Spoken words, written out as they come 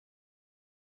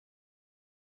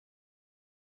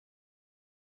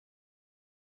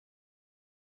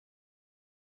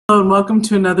and welcome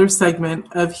to another segment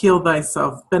of Heal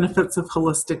Thyself, Benefits of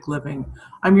Holistic Living.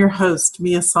 I'm your host,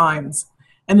 Mia Saenz,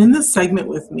 and in this segment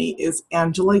with me is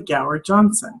Angela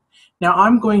Gower-Johnson. Now,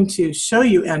 I'm going to show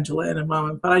you Angela in a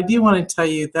moment, but I do want to tell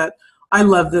you that I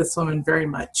love this woman very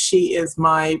much. She is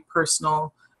my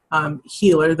personal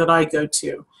healer that I go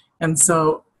to, and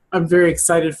so I'm very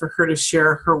excited for her to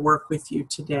share her work with you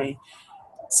today.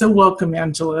 So welcome,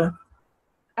 Angela.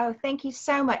 Oh, thank you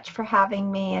so much for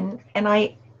having me, and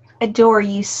I adore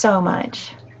you so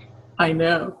much. I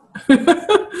know.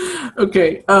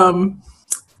 Okay, will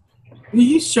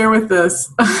you share with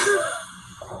us?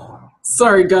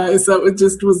 Sorry, guys,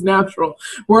 that was natural.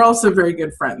 We're also very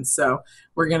good friends, so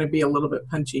we're going to be a little bit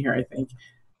punchy here, I think.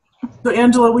 So,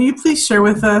 Angela, will you please share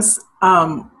with us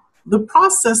the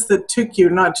process that took you,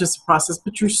 not just the process,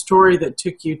 but your story that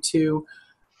took you to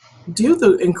do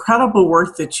the incredible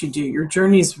work that you do? Your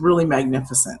journey is really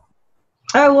magnificent.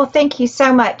 Oh, well, thank you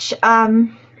so much.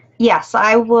 Yes,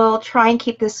 I will try and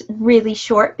keep this really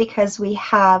short because we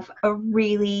have a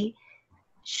really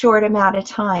short amount of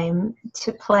time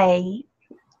to play.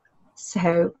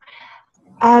 So,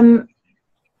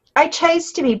 I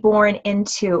chose to be born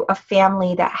into a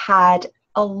family that had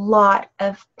a lot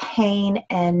of pain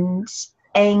and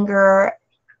anger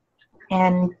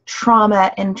and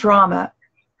trauma and drama.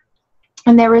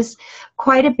 And there was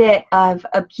quite a bit of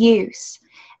abuse.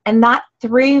 And that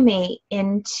threw me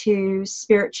into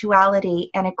spirituality,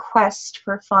 and a quest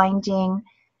for finding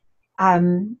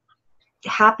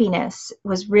happiness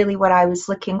was really what I was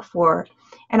looking for.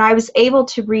 And I was able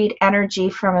to read energy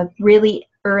from a really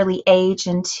early age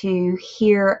and to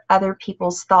hear other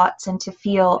people's thoughts and to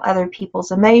feel other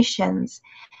people's emotions.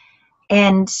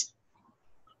 And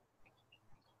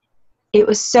it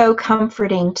was so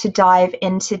comforting to dive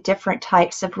into different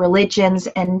types of religions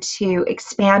and to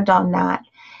expand on that.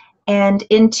 And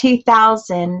in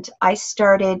 2000, I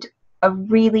started a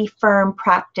really firm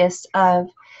practice of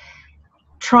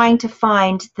trying to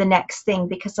find the next thing,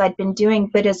 because I'd been doing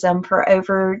Buddhism for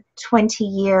over 20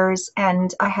 years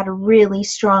and I had a really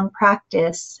strong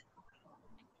practice.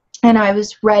 And I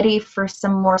was ready for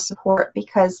some more support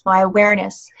because my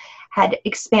awareness had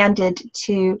expanded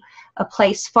to a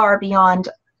place far beyond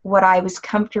what I was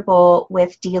comfortable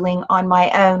with dealing on my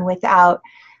own without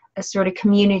a sort of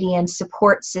community and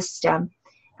support system.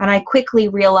 And I quickly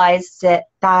realized that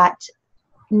that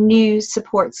new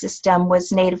support system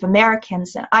was Native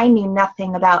Americans, and I knew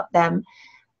nothing about them.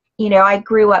 You know, I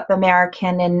grew up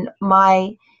American, and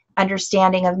my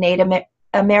understanding of Native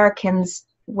Americans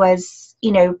was,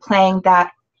 you know, playing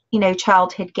that, you know,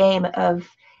 childhood game of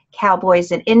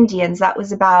cowboys and Indians. That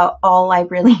was about all I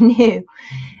really knew.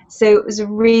 So it was a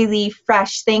really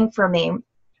fresh thing for me.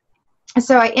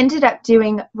 So I ended up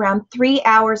doing around 3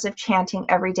 hours of chanting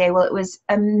every day. Well, it was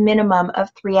a minimum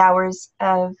of 3 hours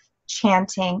of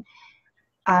chanting,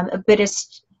 a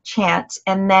Buddhist chant.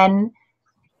 And then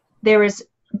there was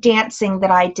dancing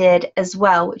that I did as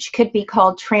well, which could be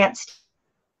called trance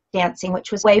dancing,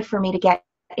 which was a way for me to get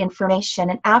information.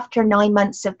 And after 9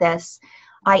 months of this,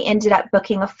 I ended up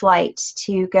booking a flight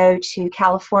to go to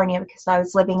California because I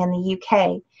was living in the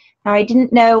UK. Now, I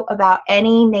didn't know about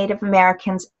any Native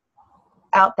Americans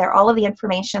out there. All of the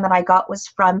information that I got was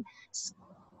from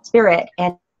Spirit,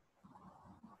 and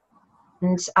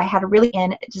I had a really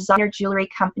in designer jewelry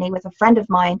company with a friend of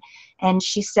mine, and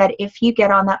she said, if you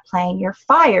get on that plane, you're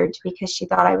fired, because she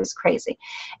thought I was crazy.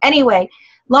 Anyway,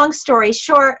 long story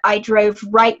short, I drove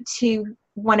right to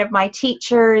one of my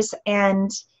teachers,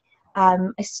 and I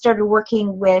started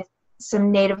working with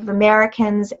some Native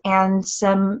Americans and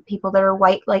some people that are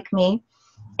white like me.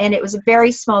 And it was a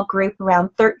very small group, around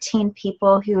 13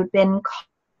 people who had been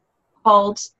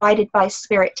called, invited by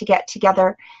Spirit to get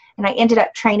together. And I ended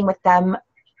up training with them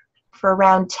for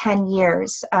around 10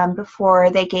 years before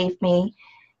they gave me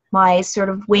my sort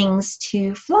of wings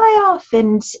to fly off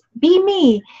and be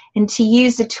me and to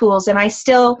use the tools. And I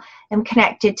still am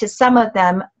connected to some of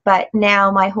them, but now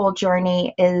my whole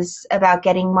journey is about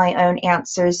getting my own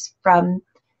answers from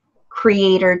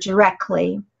Creator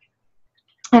directly.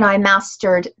 And I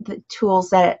mastered the tools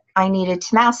that I needed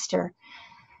to master.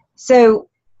 So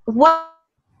what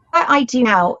I do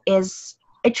now is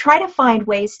I try to find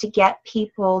ways to get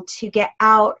people to get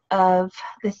out of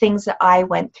the things that I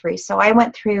went through. So I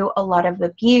went through a lot of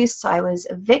abuse. I was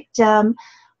a victim.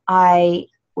 I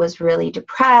was really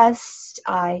depressed.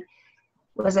 I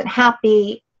wasn't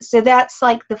happy. So that's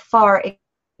like the far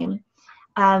extreme.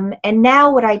 And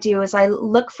now what I do is I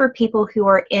look for people who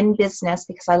are in business,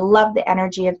 because I love the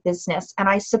energy of business, and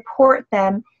I support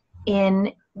them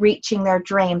in reaching their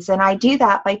dreams. And I do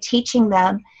that by teaching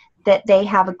them that they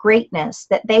have a greatness,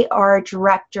 that they are a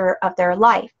director of their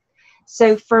life.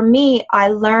 So for me, I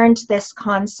learned this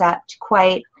concept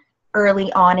quite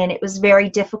early on, and it was very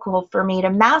difficult for me to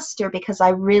master because I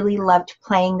really loved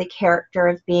playing the character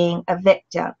of being a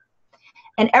victim.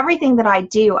 And everything that I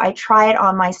do, I try it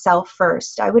on myself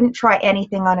first. I wouldn't try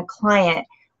anything on a client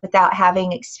without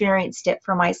having experienced it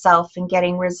for myself and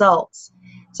getting results.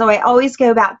 So I always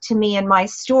go back to me and my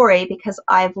story because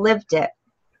I've lived it.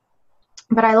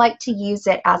 But I like to use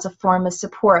it as a form of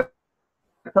support.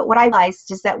 But what I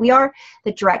realized is that we are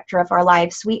the director of our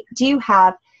lives. We do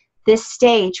have this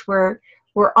stage where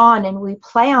we're on and we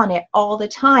play on it all the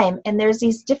time. And there's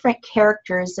these different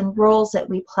characters and roles that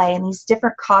we play and these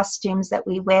different costumes that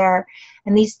we wear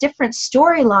and these different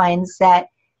storylines that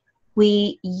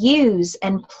we use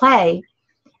and play.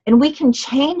 And we can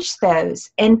change those.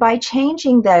 And by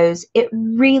changing those, it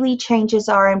really changes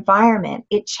our environment.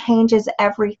 It changes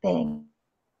everything.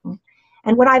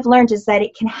 And what I've learned is that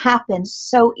it can happen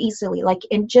so easily, like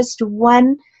in just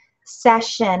one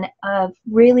session of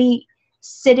really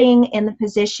sitting in the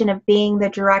position of being the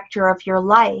director of your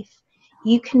life,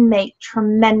 you can make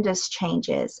tremendous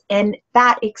changes. And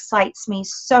that excites me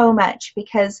so much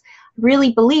because I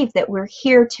really believe that we're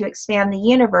here to expand the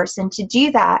universe. And to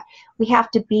do that, we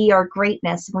have to be our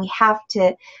greatness, and we have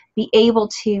to be able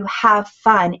to have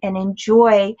fun and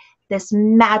enjoy this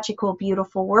magical,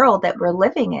 beautiful world that we're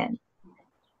living in.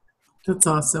 That's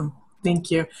awesome.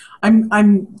 Thank you.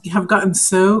 Have gotten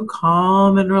so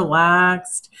calm and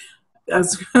relaxed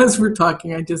as we're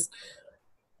talking.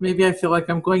 Maybe I feel like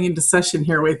I'm going into session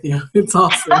here with you. It's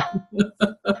awesome.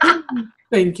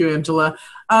 Thank you, Angela.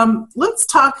 Let's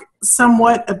talk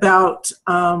somewhat about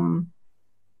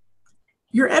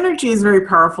your energy is very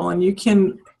powerful, and you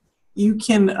can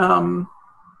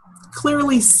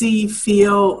clearly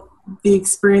feel the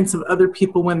experience of other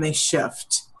people when they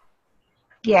shift.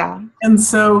 Yeah. And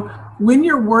so when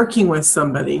you're working with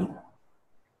somebody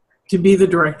to be the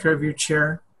director of your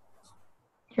chair,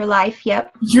 your life,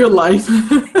 yep. Your life.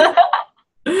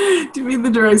 To be the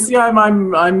director. See,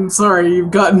 I'm sorry, you've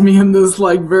gotten me in this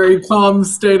like very calm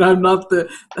state. I'm not the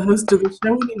host of the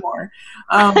show anymore.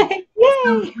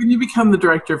 So when you become the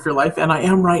director of your life, and I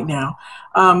am right now,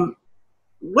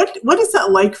 what is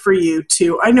that like for you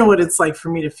to? I know what it's like for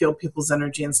me to feel people's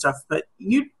energy and stuff, but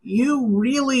you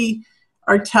really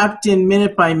are tapped in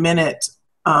minute by minute,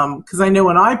 because I know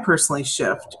when I personally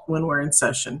shift when we're in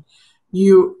session,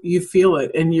 you feel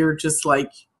it, and you're just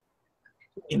like,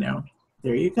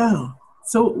 there you go.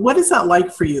 So what is that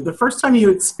like for you? The first time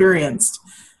you experienced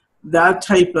that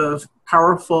type of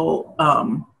powerful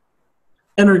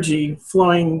energy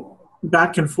flowing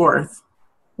back and forth,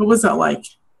 what was that like?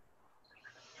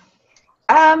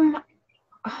 I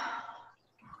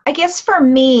guess for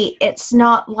me, it's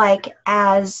not like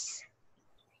as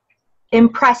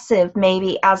impressive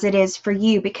maybe as it is for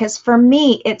you, because for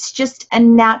me it's just a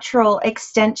natural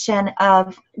extension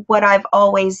of what I've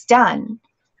always done.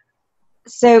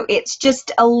 So it's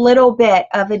just a little bit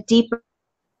of a deeper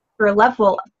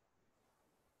level of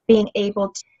being able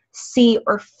to see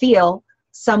or feel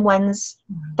someone's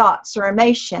thoughts or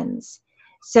emotions.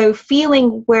 So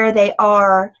feeling where they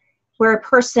are, where a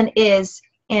person is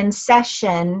in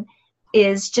session,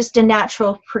 is just a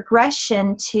natural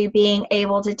progression to being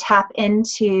able to tap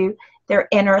into their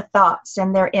inner thoughts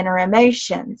and their inner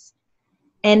emotions.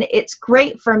 And it's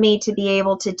great for me to be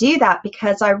able to do that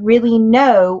because I really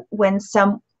know when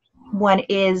someone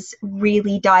is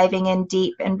really diving in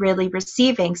deep and really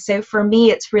receiving. So for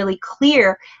me, it's really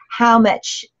clear how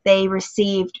much they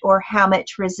received or how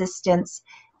much resistance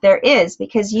there is,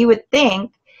 because you would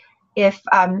think if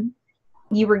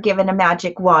you were given a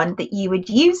magic wand that you would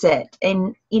use it.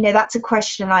 And, that's a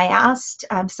question I asked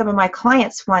some of my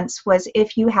clients once was,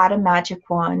 if you had a magic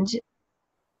wand,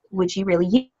 would you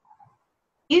really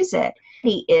use it?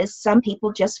 Some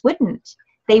people just wouldn't.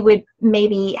 They would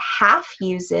maybe half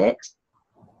use it,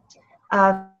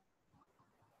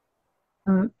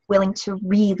 willing to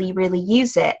really, really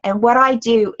use it. And what I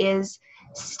do is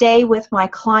stay with my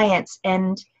clients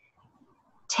and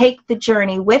take the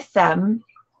journey with them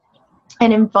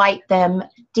and invite them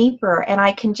deeper. And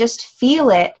I can just feel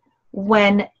it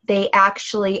when they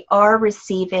actually are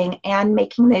receiving and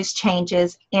making those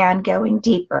changes and going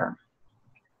deeper.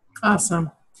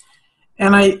 Awesome.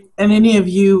 And any of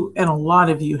you, and a lot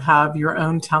of you, have your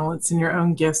own talents and your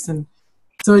own gifts, and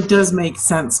so it does make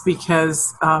sense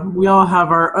because we all have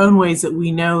our own ways that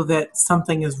we know that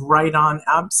something is right on.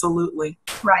 Absolutely.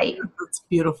 Right. That's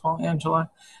beautiful, Angela.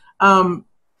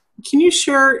 Can you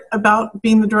share about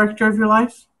being the director of your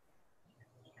life?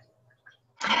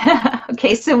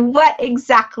 Okay, so what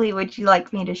exactly would you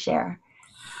like me to share?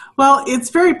 Well, it's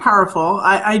very powerful.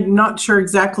 I'm not sure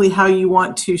exactly how you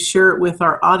want to share it with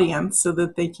our audience so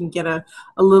that they can get a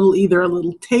little, either a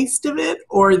little taste of it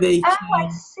or they Oh, I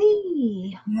can,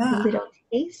 see. A yeah. little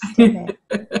taste of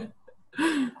it.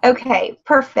 Okay,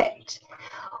 perfect.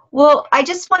 Well, I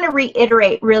just want to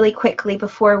reiterate really quickly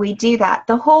before we do that.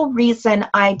 The whole reason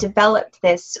I developed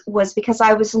this was because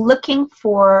I was looking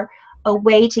for a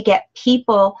way to get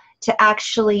people to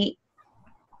actually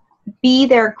be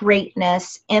their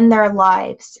greatness in their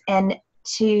lives and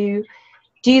to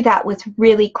do that with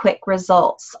really quick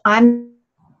results. I'm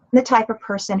the type of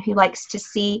person who likes to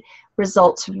see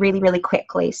results really, really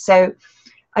quickly. So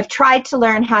I've tried to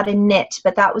learn how to knit,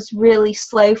 but that was really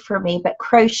slow for me. But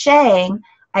crocheting,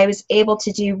 I was able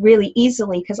to do really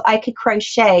easily because I could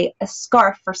crochet a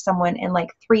scarf for someone in like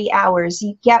 3 hours.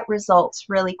 You get results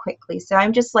really quickly. So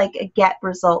I'm just like a get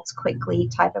results quickly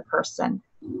type of person.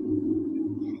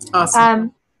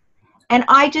 Awesome. And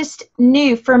I just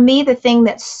knew, for me, the thing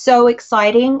that's so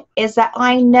exciting is that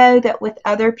I know that with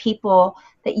other people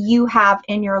that you have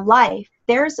in your life,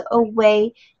 there's a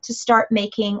way to start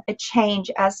making a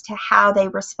change as to how they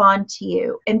respond to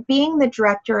you. And being the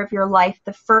director of your life,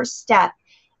 the first step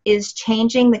is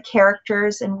changing the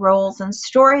characters and roles and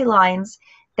storylines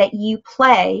that you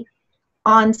play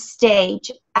on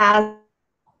stage as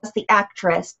the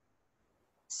actress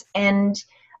and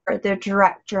or the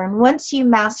director. And once you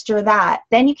master that,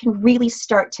 then you can really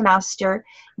start to master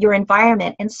your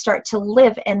environment and start to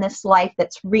live in this life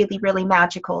that's really, really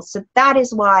magical. So that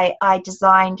is why I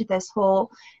designed this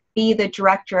whole be the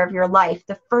director of your life.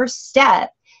 The first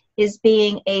step is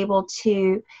being able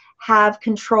to have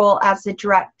control as the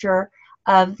director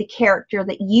of the character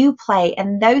that you play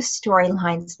and those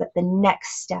storylines. But the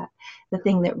next step, the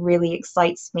thing that really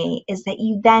excites me, is that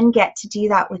you then get to do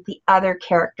that with the other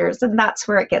characters, and that's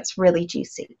where it gets really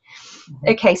juicy.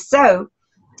 Okay, so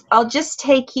I'll just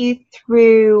take you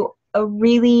through a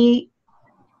really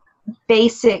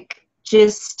basic,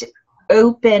 just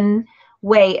open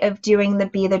way of doing the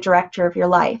be the director of your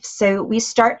life. So we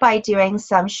start by doing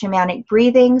some shamanic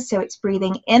breathing. So it's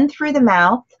breathing in through the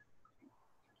mouth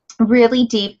really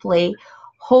deeply,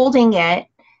 holding it,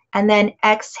 and then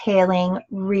exhaling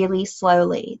really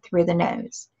slowly through the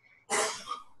nose.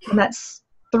 And that's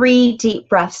 3 deep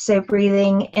breaths. So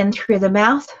breathing in through the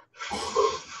mouth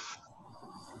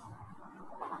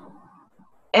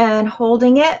and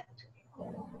holding it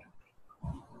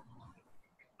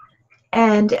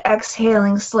and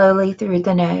exhaling slowly through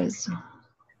the nose.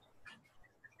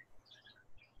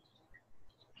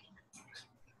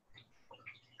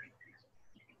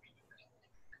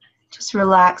 Just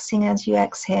relaxing as you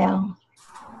exhale.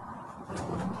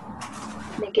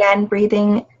 And again,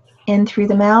 breathing in through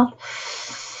the mouth.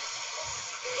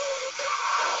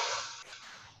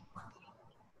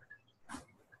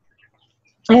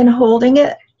 And holding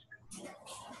it.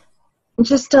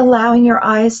 Just allowing your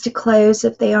eyes to close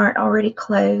if they aren't already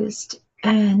closed.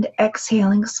 And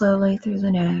exhaling slowly through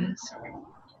the nose.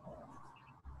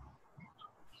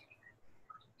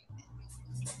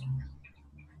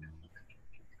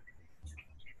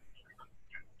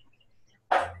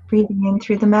 Breathing in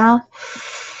through the mouth.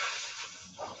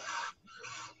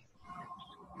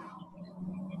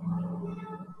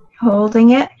 Holding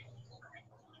it.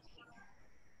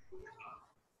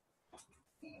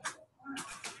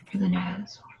 Through the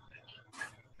nose.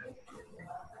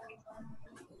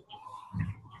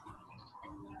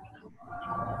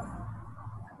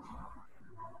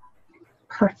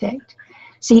 Perfect.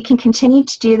 So you can continue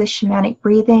to do the shamanic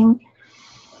breathing,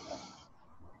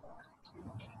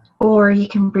 or you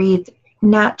can breathe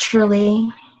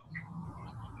naturally.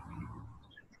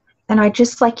 And I'd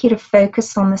just like you to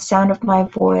focus on the sound of my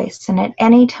voice. And at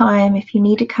any time, if you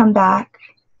need to come back,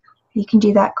 you can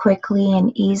do that quickly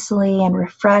and easily and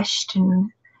refreshed and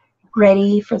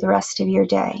ready for the rest of your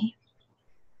day.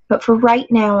 But for right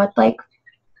now, I'd like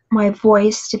my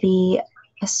voice to be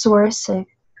a source of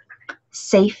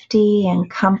safety and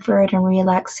comfort and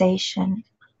relaxation.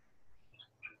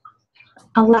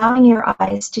 Allowing your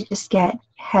eyes to just get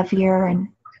heavier and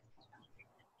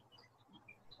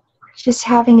just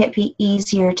having it be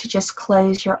easier to just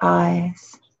close your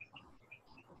eyes.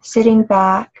 Sitting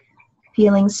back,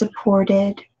 feeling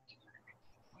supported,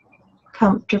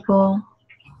 comfortable,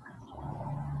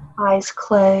 eyes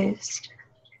closed.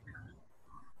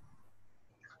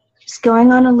 Just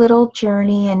going on a little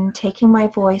journey and taking my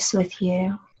voice with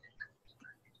you.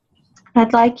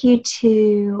 I'd like you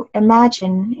to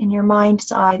imagine in your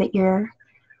mind's eye that you're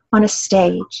on a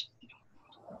stage.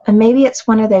 And maybe it's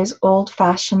one of those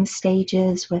old-fashioned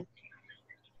stages with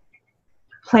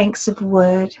planks of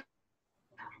wood.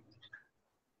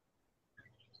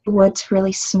 The wood's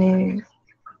really smooth.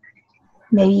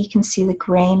 Maybe you can see the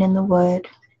grain in the wood.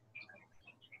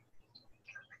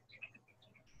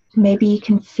 Maybe you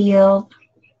can feel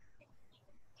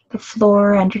the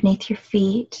floor underneath your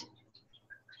feet.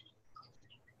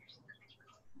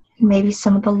 Maybe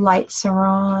some of the lights are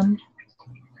on.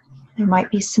 There might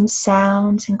be some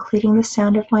sounds, including the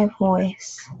sound of my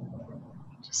voice.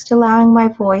 Just allowing my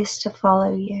voice to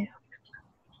follow you.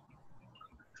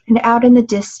 And out in the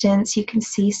distance, you can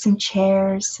see some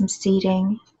chairs, some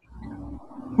seating.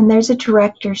 And there's a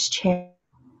director's chair.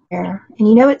 And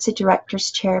you know it's a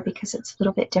director's chair because it's a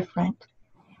little bit different.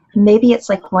 And maybe it's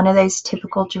like one of those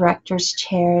typical director's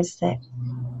chairs that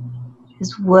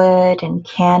is wood and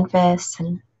canvas,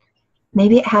 and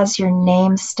maybe it has your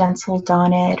name stenciled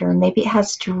on it, or maybe it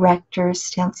has director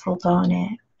stenciled on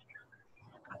it.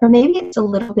 Or maybe it's a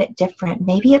little bit different.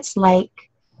 Maybe it's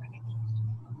like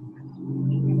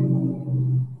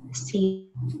a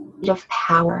seat of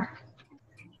power,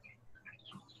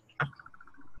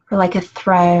 or like a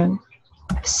throne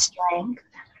of strength.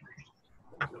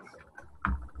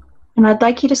 And I'd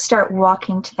like you to start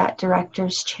walking to that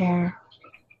director's chair.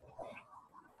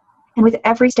 And with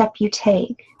every step you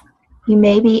take, you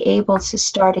may be able to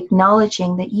start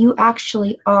acknowledging that you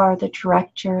actually are the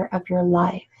director of your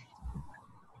life.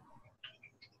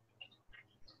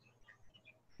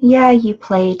 Yeah, you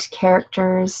played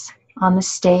characters on the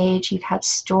stage. You've had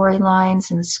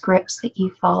storylines and scripts that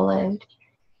you followed.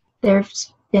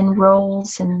 There's been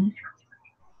roles and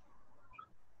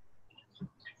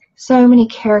so many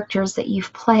characters that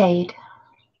you've played.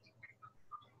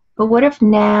 But what if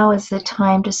now is the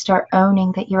time to start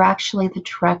owning that you're actually the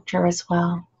director as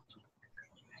well?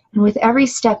 And with every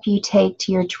step you take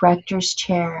to your director's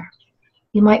chair,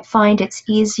 you might find it's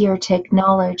easier to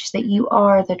acknowledge that you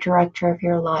are the director of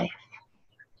your life.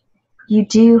 You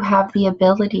do have the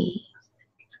ability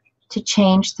to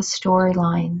change the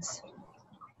storylines.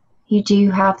 You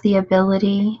do have the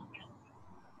ability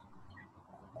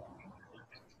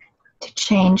to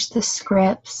change the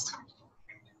scripts,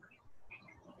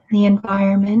 the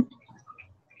environment.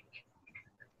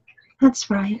 That's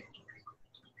right.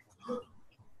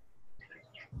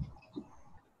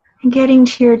 And getting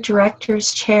to your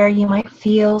director's chair, you might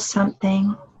feel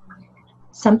something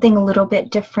a little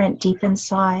bit different deep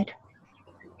inside.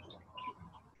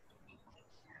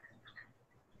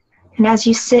 And as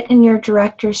you sit in your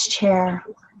director's chair,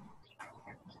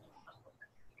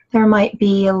 there might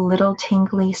be a little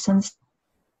tingly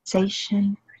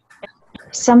sensation,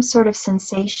 some sort of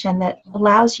sensation that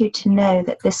allows you to know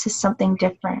that this is something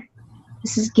different.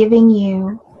 This is giving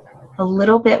you a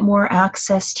little bit more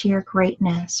access to your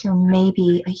greatness, or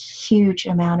maybe a huge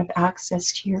amount of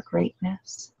access to your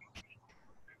greatness.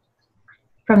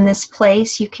 From this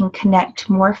place, you can connect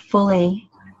more fully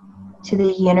to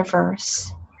the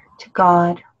universe, to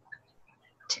God,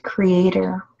 to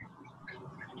Creator.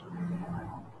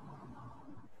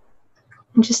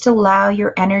 And just allow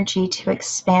your energy to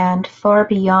expand far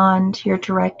beyond your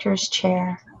director's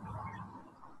chair.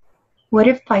 What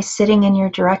if by sitting in your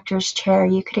director's chair,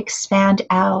 you could expand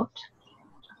out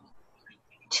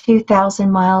 2,000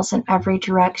 miles in every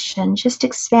direction, just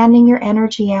expanding your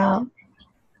energy out,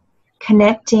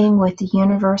 connecting with the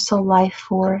universal life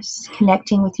force,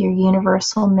 connecting with your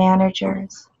universal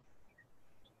managers.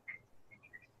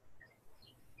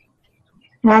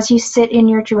 And as you sit in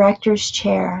your director's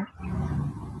chair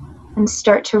and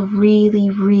start to really,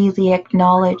 really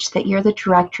acknowledge that you're the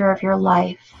director of your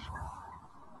life,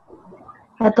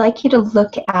 I'd like you to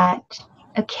look at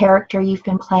a character you've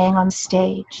been playing on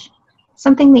stage,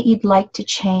 something that you'd like to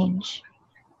change,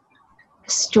 a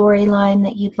storyline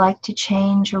that you'd like to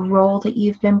change, a role that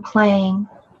you've been playing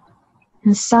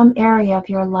in some area of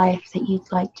your life that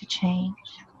you'd like to change.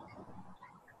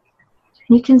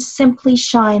 You can simply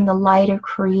shine the light of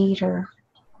Creator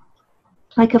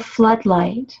like a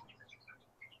floodlight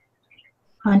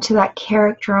onto that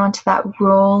character, onto that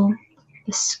role,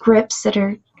 the scripts that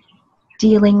are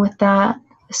dealing with that,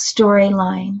 the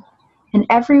storyline, and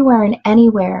everywhere and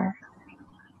anywhere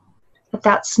that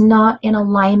that's not in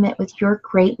alignment with your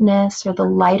greatness or the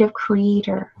light of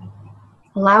Creator.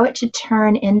 Allow it to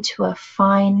turn into a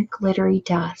fine, glittery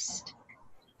dust,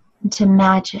 into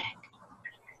magic.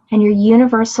 And your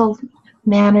universal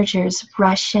managers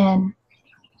rush in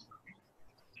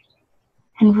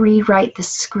and rewrite the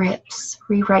scripts,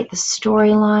 rewrite the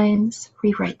storylines,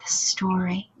 rewrite the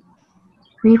story.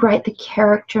 Rewrite the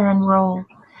character and role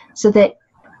so that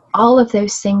all of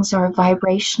those things are a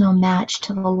vibrational match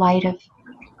to the light of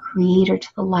Creator,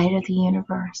 to the light of the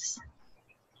universe.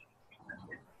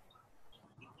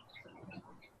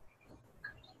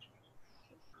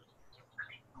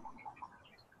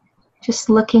 Just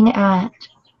looking at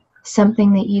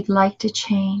something that you'd like to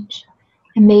change,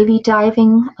 and maybe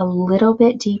diving a little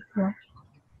bit deeper.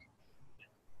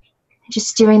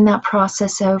 Just doing that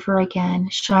process over again,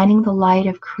 shining the light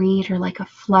of Creator like a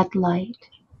floodlight.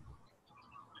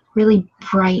 Really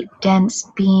bright, dense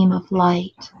beam of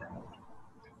light.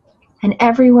 And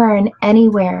everywhere and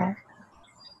anywhere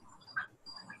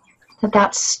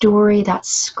that story, that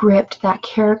script, that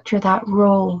character, that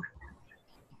role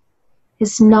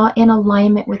is not in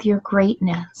alignment with your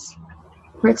greatness,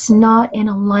 where it's not in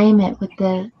alignment with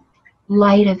the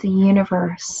light of the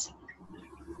universe,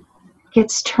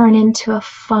 gets turned into a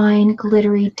fine,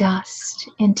 glittery dust,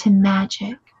 into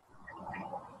magic.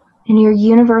 And your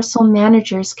universal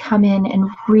managers come in and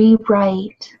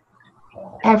rewrite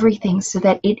everything so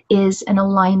that it is an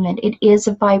alignment. It is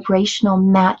a vibrational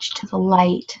match to the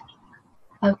light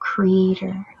of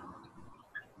Creator.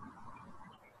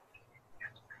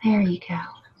 There you go.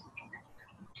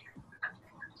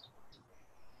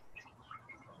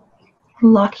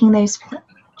 Locking those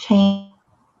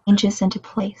changes into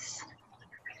place.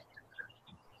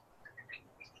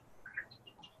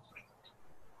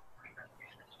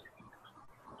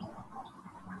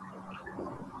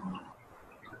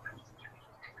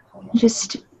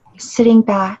 Just sitting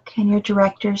back in your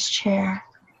director's chair,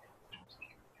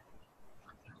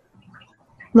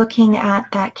 looking at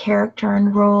that character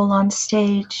and role on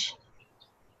stage,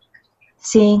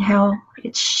 seeing how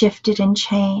it's shifted and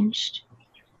changed,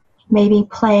 maybe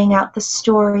playing out the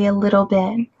story a little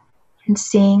bit and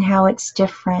seeing how it's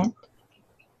different,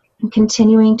 and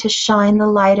continuing to shine the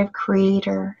light of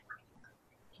Creator,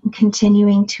 and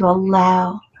continuing to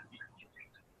allow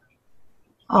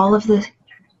all of the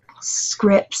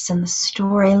scripts and the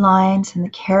storylines and the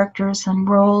characters and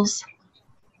roles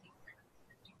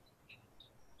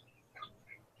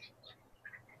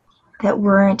that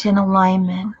weren't in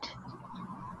alignment,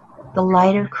 the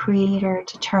light of Creator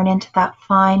to turn into that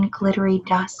fine glittery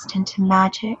dust, into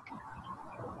magic,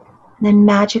 and then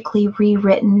magically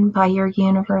rewritten by your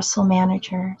universal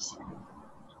managers.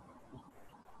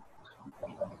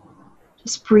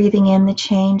 Just breathing in the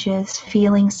changes,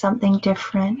 feeling something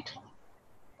different,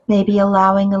 maybe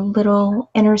allowing a little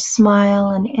inner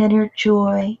smile and inner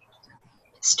joy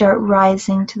to start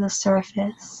rising to the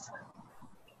surface.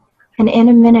 And in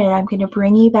a minute, I'm going to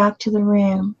bring you back to the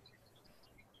room.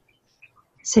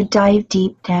 So dive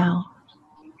deep now.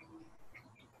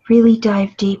 Really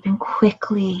dive deep and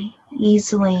quickly,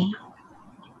 easily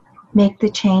make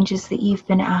the changes that you've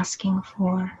been asking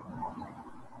for.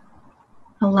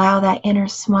 Allow that inner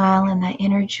smile and that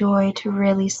inner joy to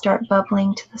really start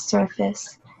bubbling to the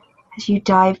surface as you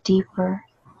dive deeper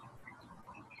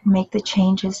and make the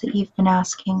changes that you've been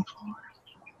asking for.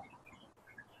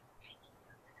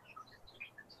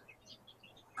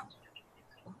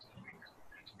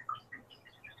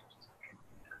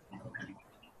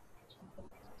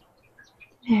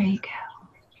 There you go.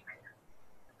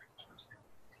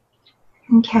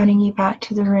 I'm counting you back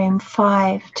to the room.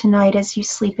 5, tonight as you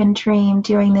sleep and dream,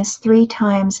 doing this 3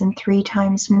 times and 3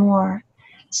 times more,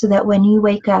 so that when you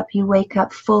wake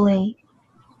up fully,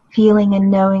 feeling and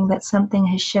knowing that something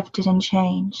has shifted and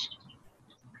changed.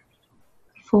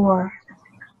 4,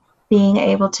 being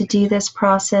able to do this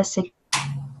process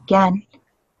again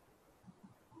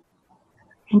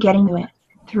and getting to it.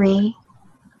 3,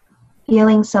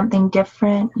 feeling something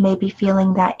different, maybe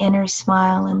feeling that inner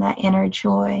smile and that inner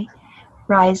joy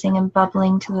rising and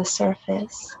bubbling to the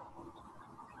surface.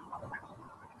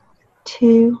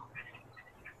 2,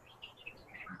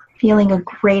 feeling a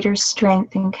greater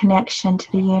strength and connection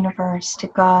to the universe, to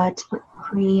God, to the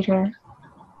Creator,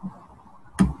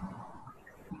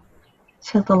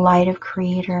 to the light of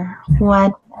Creator.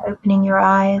 1, opening your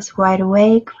eyes, wide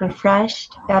awake,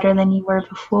 refreshed, better than you were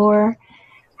before.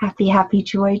 Happy, happy,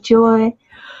 joy, joy.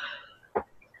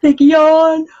 Big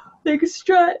yawn, big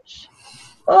stretch.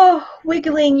 Oh,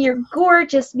 wiggling your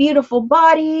gorgeous, beautiful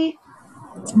body.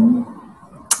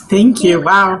 Thank you.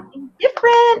 Wow.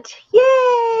 Different.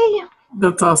 Yay.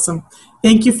 That's awesome.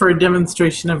 Thank you for a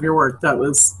demonstration of your work. That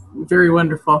was very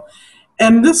wonderful.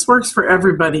 And this works for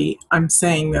everybody. I'm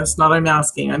saying this, not I'm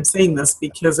asking. I'm saying this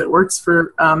because it works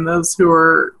for those who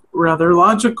are rather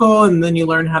logical, and then you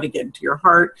learn how to get into your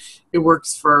heart. It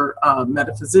works for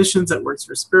metaphysicians. It works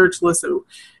for spiritualists. It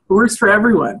works for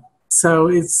everyone. So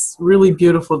it's really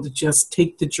beautiful to just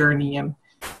take the journey and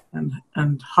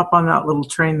hop on that little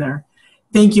train there.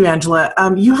 Thank you, Angela.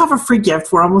 You have a free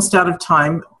gift. We're almost out of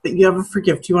time, but you have a free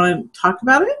gift. Do you want to talk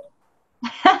about it?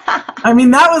 I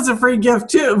mean, that was a free gift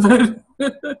too, but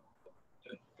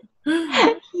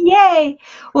Yay.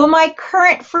 Well, my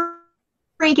current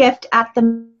free gift at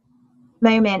the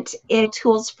moment in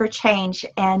Tools for Change.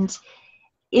 And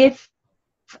if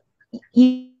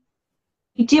you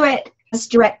do it as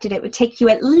directed, it would take you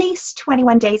at least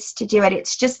 21 days to do it.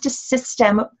 It's just a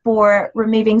system for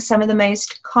removing some of the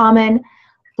most common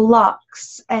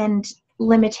blocks and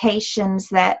limitations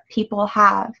that people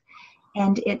have.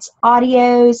 And it's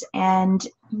audios and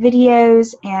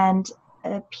videos and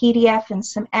a PDF and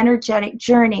some energetic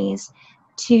journeys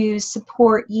to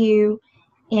support you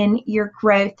in your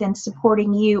growth and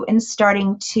supporting you in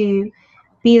starting to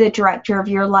be the director of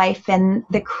your life and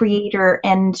the creator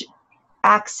and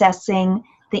accessing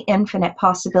the infinite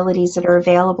possibilities that are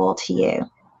available to you.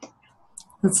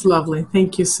 That's lovely.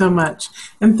 Thank you so much.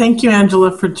 And thank you,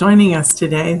 Angela, for joining us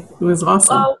today. It was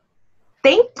awesome. Oh,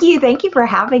 thank you. Thank you for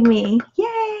having me.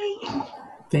 Yay.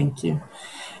 Thank you.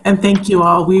 And thank you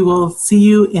all. We will see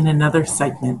you in another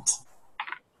segment.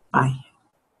 Bye.